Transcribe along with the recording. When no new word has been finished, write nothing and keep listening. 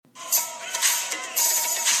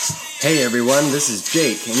Hey everyone, this is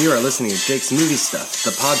Jake, and you are listening to Jake's Movie Stuff, the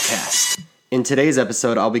podcast. In today's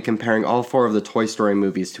episode, I'll be comparing all 4 of the Toy Story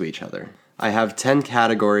movies to each other. I have 10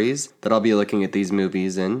 categories that I'll be looking at these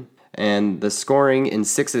movies in, and the scoring in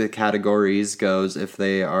 6 of the categories goes: if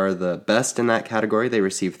they are the best in that category, they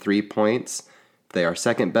receive 3 points. If they are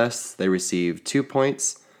second best, they receive 2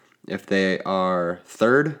 points. If they are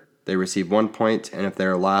third, they receive 1 point, and if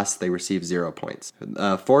they're last, they receive 0 points.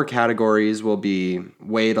 4 categories will be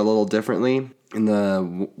weighed a little differently.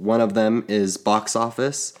 One of them is box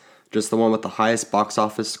office. Just the one with the highest box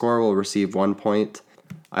office score will receive 1 point.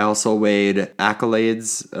 I also weighed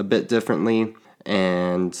accolades a bit differently,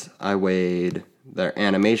 and I weighed their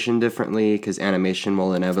animation differently, because animation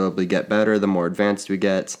will inevitably get better the more advanced we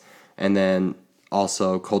get. And then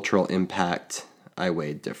also cultural impact I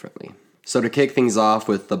weighed differently. So to kick things off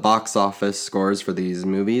with the box office scores for these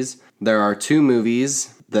movies, there are 2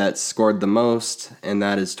 movies that scored the most, and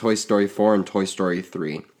that is Toy Story 4 and Toy Story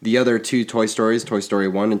 3. The other 2 Toy Stories, Toy Story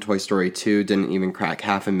 1 and Toy Story 2, didn't even crack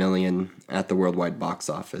 500,000 at the worldwide box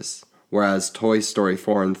office. Whereas Toy Story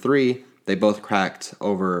 4 and 3, they both cracked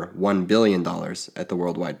over $1 billion at the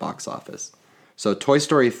worldwide box office. So Toy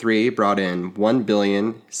Story 3 brought in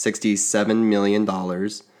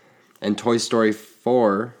 $1,067,000,000, and Toy Story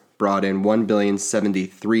 4 brought in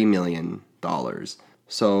 $1,073,000,000.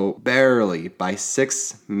 So barely, by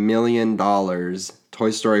 $6 million,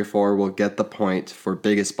 Toy Story 4 will get the point for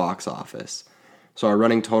biggest box office. So our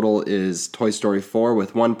running total is Toy Story 4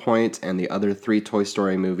 with 1 point, and the other 3 Toy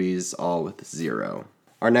Story movies all with 0.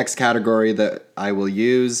 Our next category that I will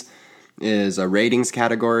use is a ratings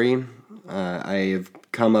category. I've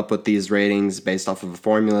come up with these ratings based off of a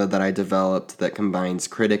formula that I developed that combines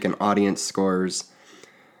critic and audience scores.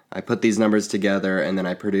 I put these numbers together, and then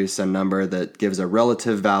I produce a number that gives a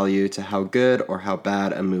relative value to how good or how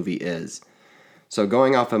bad a movie is. So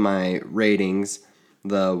going off of my ratings,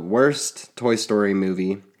 the worst Toy Story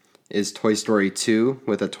movie is Toy Story 2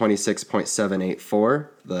 with a 26.784.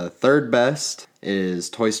 The third best is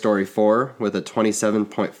Toy Story 4 with a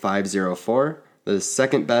 27.504. The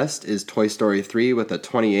second best is Toy Story 3 with a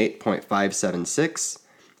 28.576.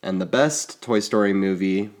 And the best Toy Story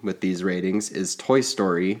movie with these ratings is Toy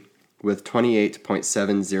Story with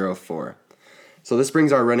 28.704. So this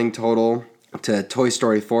brings our running total to Toy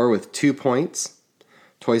Story 4 with 2 points,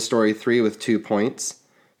 Toy Story 3 with 2 points,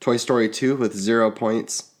 Toy Story 2 with 0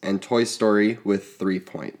 points, and Toy Story with 3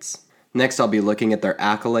 points. Next, I'll be looking at their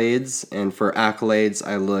accolades, and for accolades,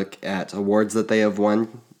 I look at awards that they have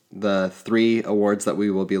won. The 3 awards that we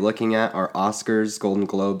will be looking at are Oscars, Golden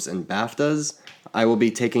Globes, and BAFTAs. I will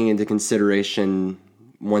be taking into consideration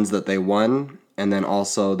ones that they won, and then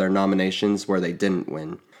also their nominations where they didn't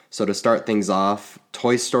win. So to start things off,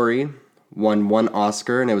 Toy Story won 1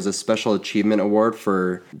 Oscar, and it was a Special Achievement Award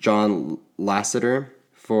for John Lasseter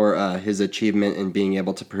for his achievement in being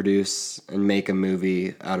able to produce and make a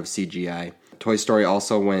movie out of CGI. Toy Story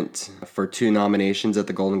also went for 2 nominations at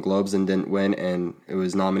the Golden Globes and didn't win, and it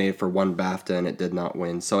was nominated for 1 BAFTA and it did not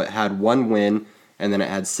win. So it had 1 win, and then it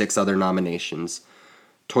had 6 other nominations.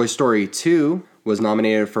 Toy Story 2 was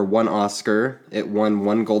nominated for 1 Oscar, it won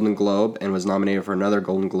 1 Golden Globe, and was nominated for another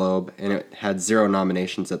Golden Globe, and it had 0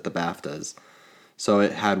 nominations at the BAFTAs. So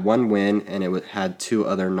it had 1 win, and it had 2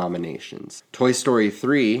 other nominations. Toy Story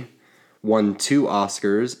 3 won 2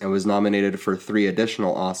 Oscars, and was nominated for 3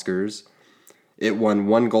 additional Oscars. It won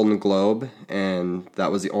 1 Golden Globe, and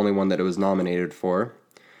that was the only one that it was nominated for.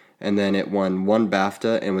 And then it won 1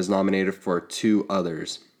 BAFTA and was nominated for 2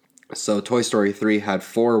 others. So Toy Story 3 had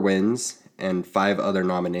 4 wins and 5 other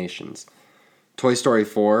nominations. Toy Story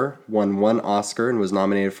 4 won 1 Oscar and was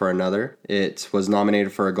nominated for another. It was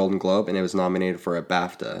nominated for a Golden Globe and it was nominated for a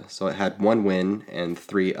BAFTA. So it had 1 win and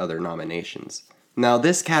 3 other nominations. Now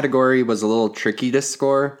this category was a little tricky to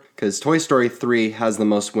score because Toy Story 3 has the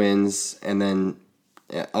most wins and then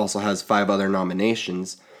it also has 5 other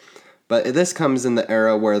nominations. But this comes in the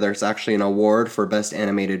era where there's actually an award for Best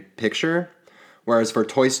Animated Picture, whereas for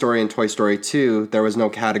Toy Story and Toy Story 2, there was no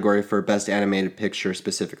category for Best Animated Picture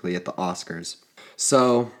specifically at the Oscars.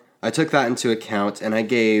 So I took that into account, and I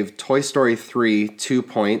gave Toy Story 3 2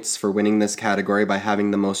 points for winning this category by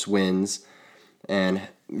having the most wins and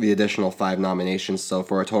the additional 5 nominations, so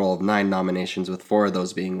for a total of 9 nominations with 4 of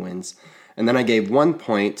those being wins. And then I gave 1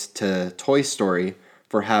 point to Toy Story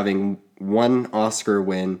for having 1 Oscar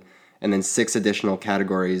win and then 6 additional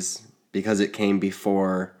categories because it came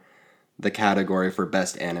before the category for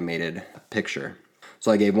Best Animated Picture.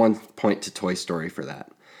 So I gave 1 point to Toy Story for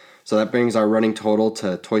that. So that brings our running total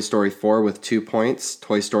to Toy Story 4 with 2 points,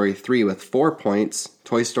 Toy Story 3 with 4 points,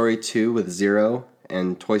 Toy Story 2 with 0,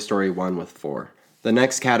 and Toy Story 1 with 4. The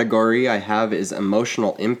next category I have is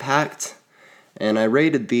emotional impact. And I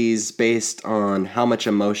rated these based on how much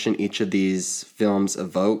emotion each of these films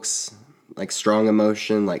evokes, like strong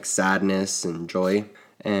emotion, like sadness and joy.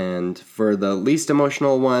 And for the least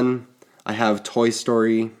emotional one, I have Toy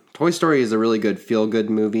Story. Toy Story is a really good feel-good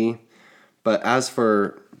movie, but as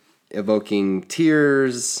for evoking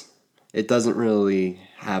tears, it doesn't really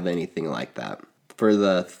have anything like that. For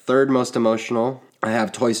the third most emotional, I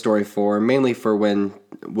have Toy Story 4, mainly for when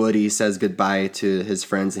Woody says goodbye to his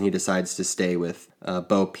friends and he decides to stay with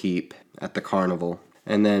Bo Peep at the carnival.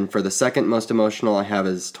 And then for the second most emotional I have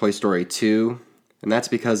is Toy Story 2, and that's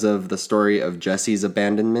because of the story of Jesse's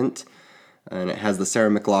abandonment. And it has the Sarah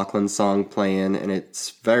McLachlan song playing, and it's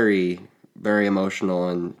very, very emotional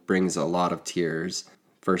and brings a lot of tears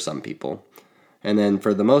for some people. And then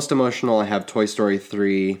for the most emotional, I have Toy Story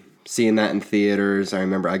 3. Seeing that in theaters, I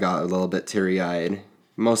remember I got a little bit teary-eyed,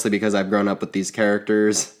 mostly because I've grown up with these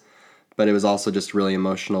characters, but it was also just really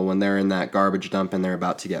emotional when they're in that garbage dump and they're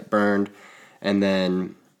about to get burned. And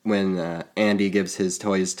then when Andy gives his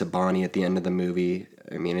toys to Bonnie at the end of the movie,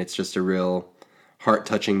 I mean, it's just a real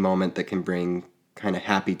heart-touching moment that can bring kind of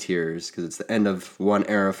happy tears, because it's the end of one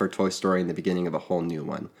era for Toy Story and the beginning of a whole new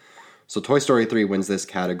one. So Toy Story 3 wins this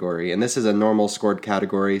category, and this is a normal scored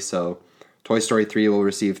category, so Toy Story 3 will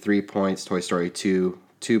receive 3 points, Toy Story 2,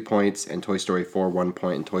 2 points, and Toy Story 4, 1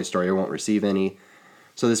 point, and Toy Story won't receive any.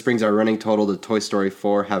 So this brings our running total to Toy Story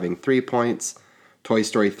 4 having 3 points, Toy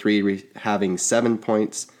Story 3 having 7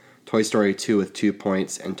 points, Toy Story 2 with 2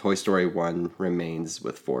 points, and Toy Story 1 remains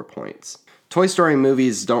with 4 points. Toy Story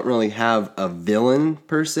movies don't really have a villain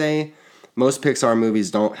per se. Most Pixar movies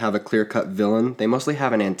don't have a clear-cut villain. They mostly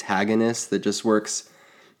have an antagonist that just works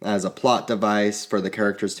as a plot device for the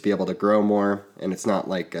characters to be able to grow more, and it's not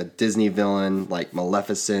like a Disney villain like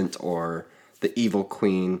Maleficent or the Evil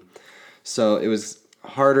Queen. So it was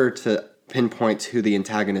harder to pinpoint who the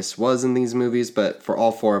antagonist was in these movies, but for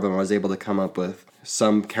all 4 of them I was able to come up with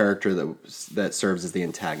some character that serves as the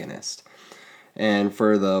antagonist. And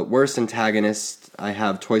for the worst antagonist, I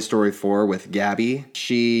have Toy Story 4 with Gabby.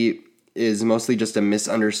 She is mostly just a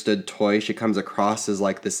misunderstood toy. She comes across as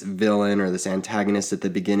like this villain or this antagonist at the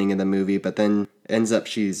beginning of the movie, but then ends up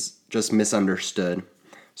she's just misunderstood.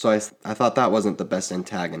 So I thought that wasn't the best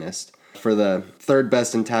antagonist. For the third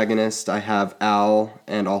best antagonist, I have Al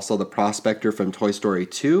and also the Prospector from Toy Story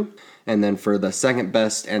 2. And then for the second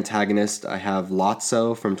best antagonist, I have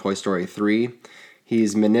Lotso from Toy Story 3.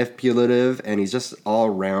 He's manipulative, and he's just all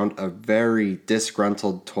around a very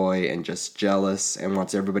disgruntled toy and just jealous and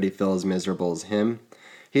wants everybody to feel as miserable as him.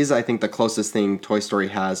 He's, I think, the closest thing Toy Story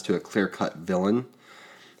has to a clear-cut villain.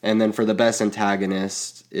 And then for the best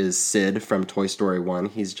antagonist is Sid from Toy Story 1.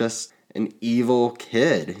 He's just an evil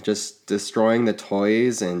kid, just destroying the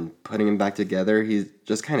toys and putting them back together. He's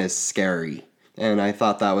just kind of scary. And I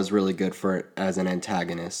thought that was really good for it as an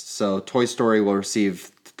antagonist. So Toy Story will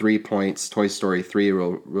receive 3 points, Toy Story 3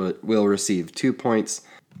 will receive 2 points,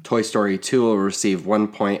 Toy Story 2 will receive 1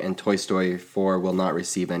 point, and Toy Story 4 will not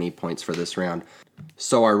receive any points for this round.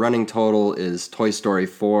 So our running total is Toy Story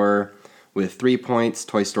 4 with 3 points,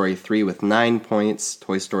 Toy Story 3 with 9 points,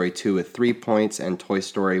 Toy Story 2 with 3 points, and Toy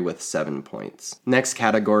Story with 7 points. Next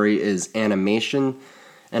category is animation,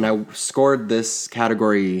 and I scored this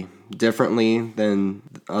category differently than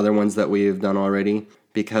other ones that we've done already,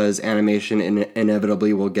 because animation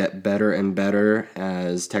inevitably will get better and better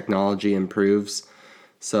as technology improves.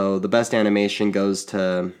 So the best animation goes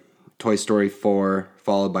to Toy Story 4,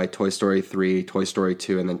 followed by Toy Story 3, Toy Story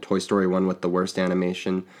 2, and then Toy Story 1 with the worst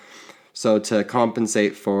animation. So to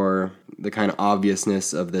compensate for the kind of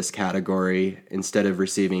obviousness of this category, instead of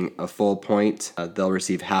receiving a full point, they'll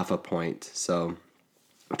receive half a point. So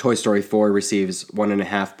Toy Story 4 receives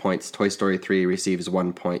 1.5 points, Toy Story 3 receives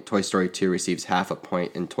 1 point, Toy Story 2 receives half a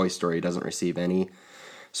point, and Toy Story doesn't receive any.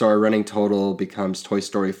 So our running total becomes Toy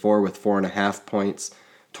Story 4 with 4.5 points,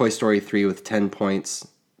 Toy Story 3 with 10 points,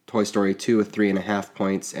 Toy Story 2 with 3.5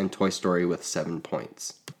 points, and Toy Story with 7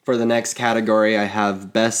 points. For the next category, I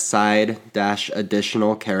have Best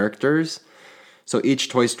Side-Additional Characters. So each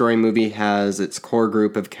Toy Story movie has its core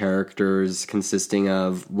group of characters consisting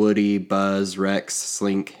of Woody, Buzz, Rex,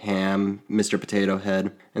 Slink, Ham, Mr. Potato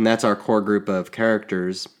Head, and that's our core group of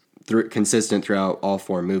characters consistent throughout all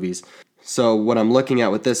 4 movies. So what I'm looking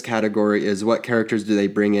at with this category is what characters do they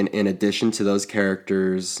bring in addition to those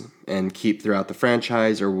characters and keep throughout the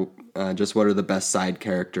franchise, or just what are the best side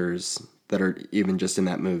characters that are even just in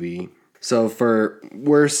that movie. So for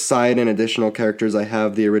worst side and additional characters, I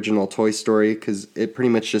have the original Toy Story, because it pretty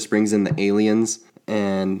much just brings in the aliens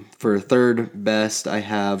And for third best, I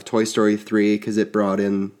have Toy Story 3 because it brought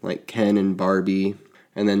in like Ken and Barbie.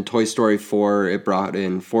 And then Toy Story 4, it brought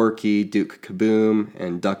in Forky, Duke Kaboom,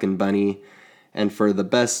 and Duck and Bunny. And for the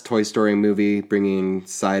best Toy Story movie, bringing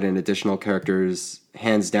side and additional characters,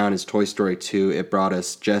 hands down is Toy Story 2. It brought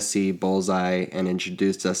us Jessie, Bullseye, and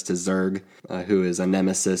introduced us to Zurg, who is a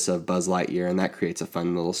nemesis of Buzz Lightyear, and that creates a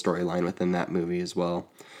fun little storyline within that movie as well.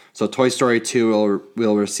 So Toy Story 2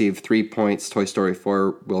 will receive 3 points, Toy Story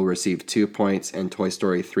 4 will receive 2 points, and Toy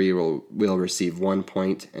Story 3 will receive 1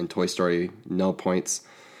 point, and Toy Story no points.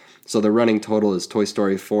 So the running total is Toy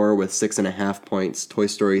Story 4 with 6.5 points, Toy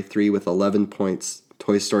Story 3 with 11 points,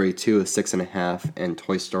 Toy Story 2 with 6.5, and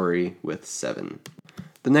Toy Story with 7.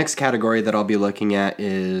 The next category that I'll be looking at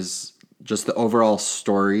is just the overall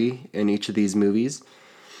story in each of these movies.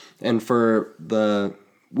 And for the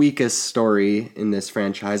weakest story in this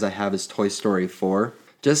franchise I have is Toy Story 4.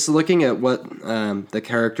 Just looking at what the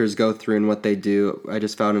characters go through and what they do, I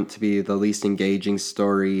just found it to be the least engaging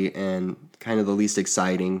story and kind of the least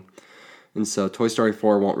exciting. And so Toy Story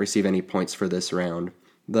 4 won't receive any points for this round.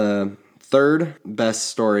 The third best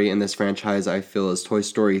story in this franchise I feel is Toy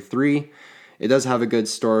Story 3. It does have a good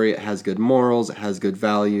story, it has good morals, it has good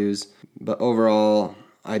values, but overall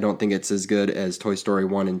I don't think it's as good as Toy Story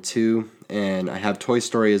 1 and 2, and I have Toy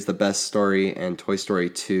Story as the best story and Toy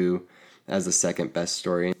Story 2 as the second best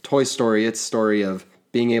story. Toy Story, it's a story of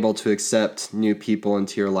being able to accept new people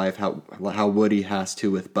into your life, how Woody has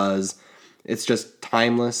to with Buzz. It's just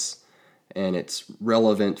timeless, and it's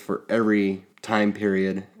relevant for every time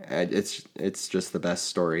period. It's just the best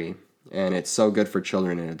story, and it's so good for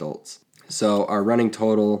children and adults. So our running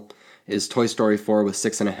total is Toy Story 4 with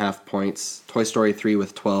 6.5 points, Toy Story 3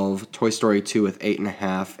 with 12, Toy Story 2 with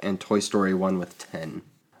 8.5, and Toy Story 1 with 10.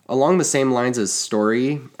 Along the same lines as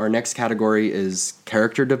story, our next category is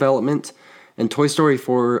character development, and Toy Story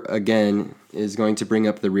 4, again, is going to bring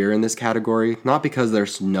up the rear in this category, not because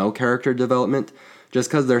there's no character development, just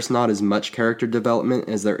because there's not as much character development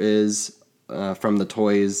as there is from the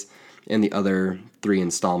toys in the other 3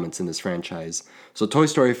 installments in this franchise. So Toy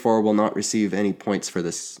Story 4 will not receive any points for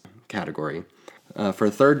this category. For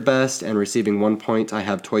third best and receiving 1 point, I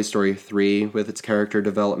have Toy Story 3 with its character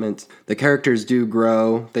development. The characters do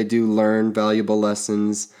grow, they do learn valuable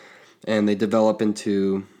lessons, and they develop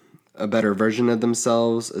into a better version of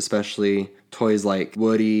themselves, especially toys like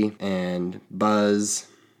Woody and Buzz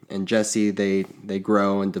and Jessie, they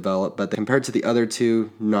grow and develop, but compared to the other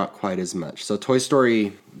two, not quite as much. So Toy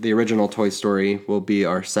Story, the original Toy Story, will be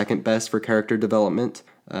our second best for character development,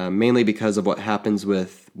 mainly because of what happens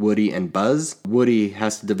with Woody and Buzz. Woody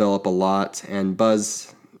has to develop a lot, and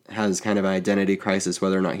Buzz has kind of an identity crisis,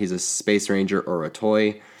 whether or not he's a space ranger or a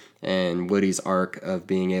toy, and Woody's arc of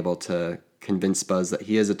being able to convince Buzz that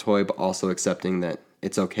he is a toy, but also accepting that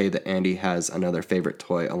it's okay that Andy has another favorite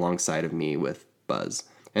toy alongside of me with Buzz.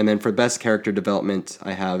 And then for best character development,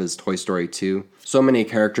 I have is Toy Story 2. So many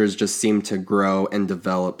characters just seem to grow and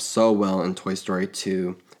develop so well in Toy Story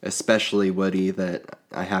 2, especially Woody, that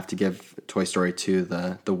I have to give Toy Story 2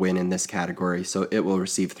 the win in this category, so it will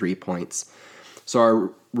receive 3 points. So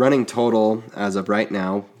our running total, as of right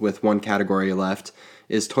now, with one category left,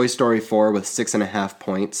 is Toy Story 4 with 6.5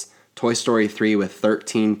 points, Toy Story 3 with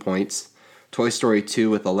 13 points, Toy Story 2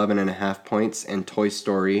 with 11.5 points, and Toy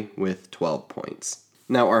Story with 12 points.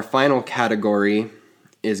 Now, our final category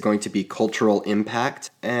is going to be cultural impact,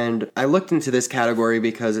 and I looked into this category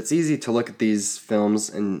because it's easy to look at these films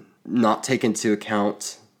and not take into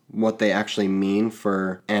account what they actually mean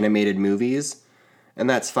for animated movies, and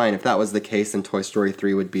that's fine. If that was the case, then Toy Story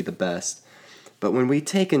 3 would be the best. But when we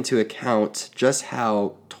take into account just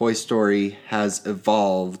how Toy Story has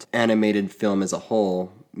evolved animated film as a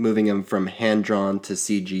whole, moving them from hand-drawn to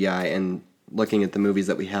CGI, and looking at the movies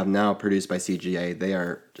that we have now produced by CGI, they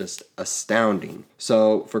are just astounding.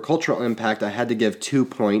 So for cultural impact, I had to give 2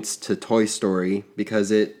 points to Toy Story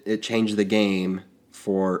because it changed the game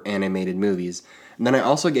for animated movies. And then I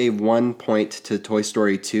also gave 1 point to Toy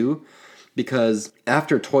Story 2 because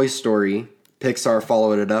after Toy Story, Pixar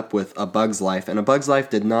followed it up with A Bug's Life, and A Bug's Life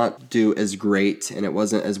did not do as great, and it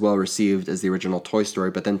wasn't as well received as the original Toy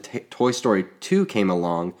Story, but then Toy Story 2 came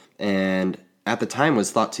along, and at the time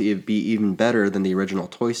was thought to be even better than the original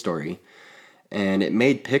Toy Story, and it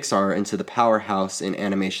made Pixar into the powerhouse in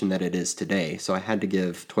animation that it is today, so I had to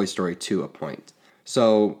give Toy Story 2 a point.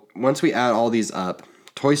 So once we add all these up,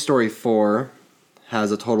 Toy Story 4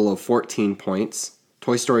 has a total of 14 points,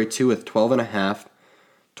 Toy Story 2 with 12.5,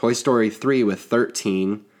 Toy Story 3 with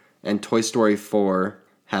 13, and Toy Story 4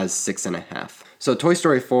 has 6.5. So Toy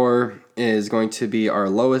Story 4 is going to be our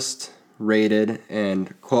lowest rated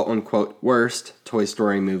and quote-unquote worst Toy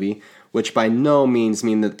Story movie, which by no means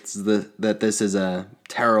mean that this is a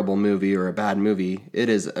terrible movie or a bad movie. It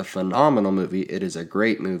is a phenomenal movie. It is a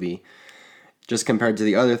great movie. Just compared to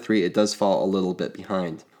the other three, it does fall a little bit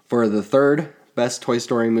behind. For the third best Toy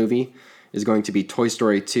Story movie is going to be Toy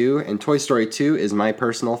Story 2, and Toy Story 2 is my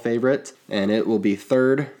personal favorite, and it will be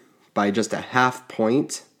third by just a half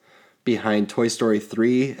point behind Toy Story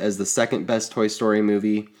 3 as the second best Toy Story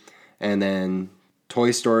movie, and then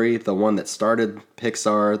Toy Story, the one that started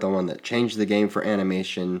Pixar, the one that changed the game for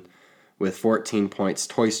animation, with 14 points.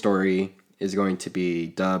 Toy Story is going to be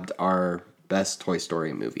dubbed our best Toy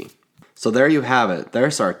Story movie. So there you have it.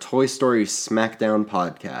 There's our Toy Story Smackdown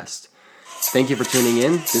podcast. Thank you for tuning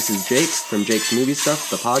in. This is Jake from Jake's Movie Stuff,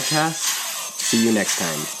 the podcast. See you next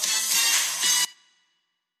time.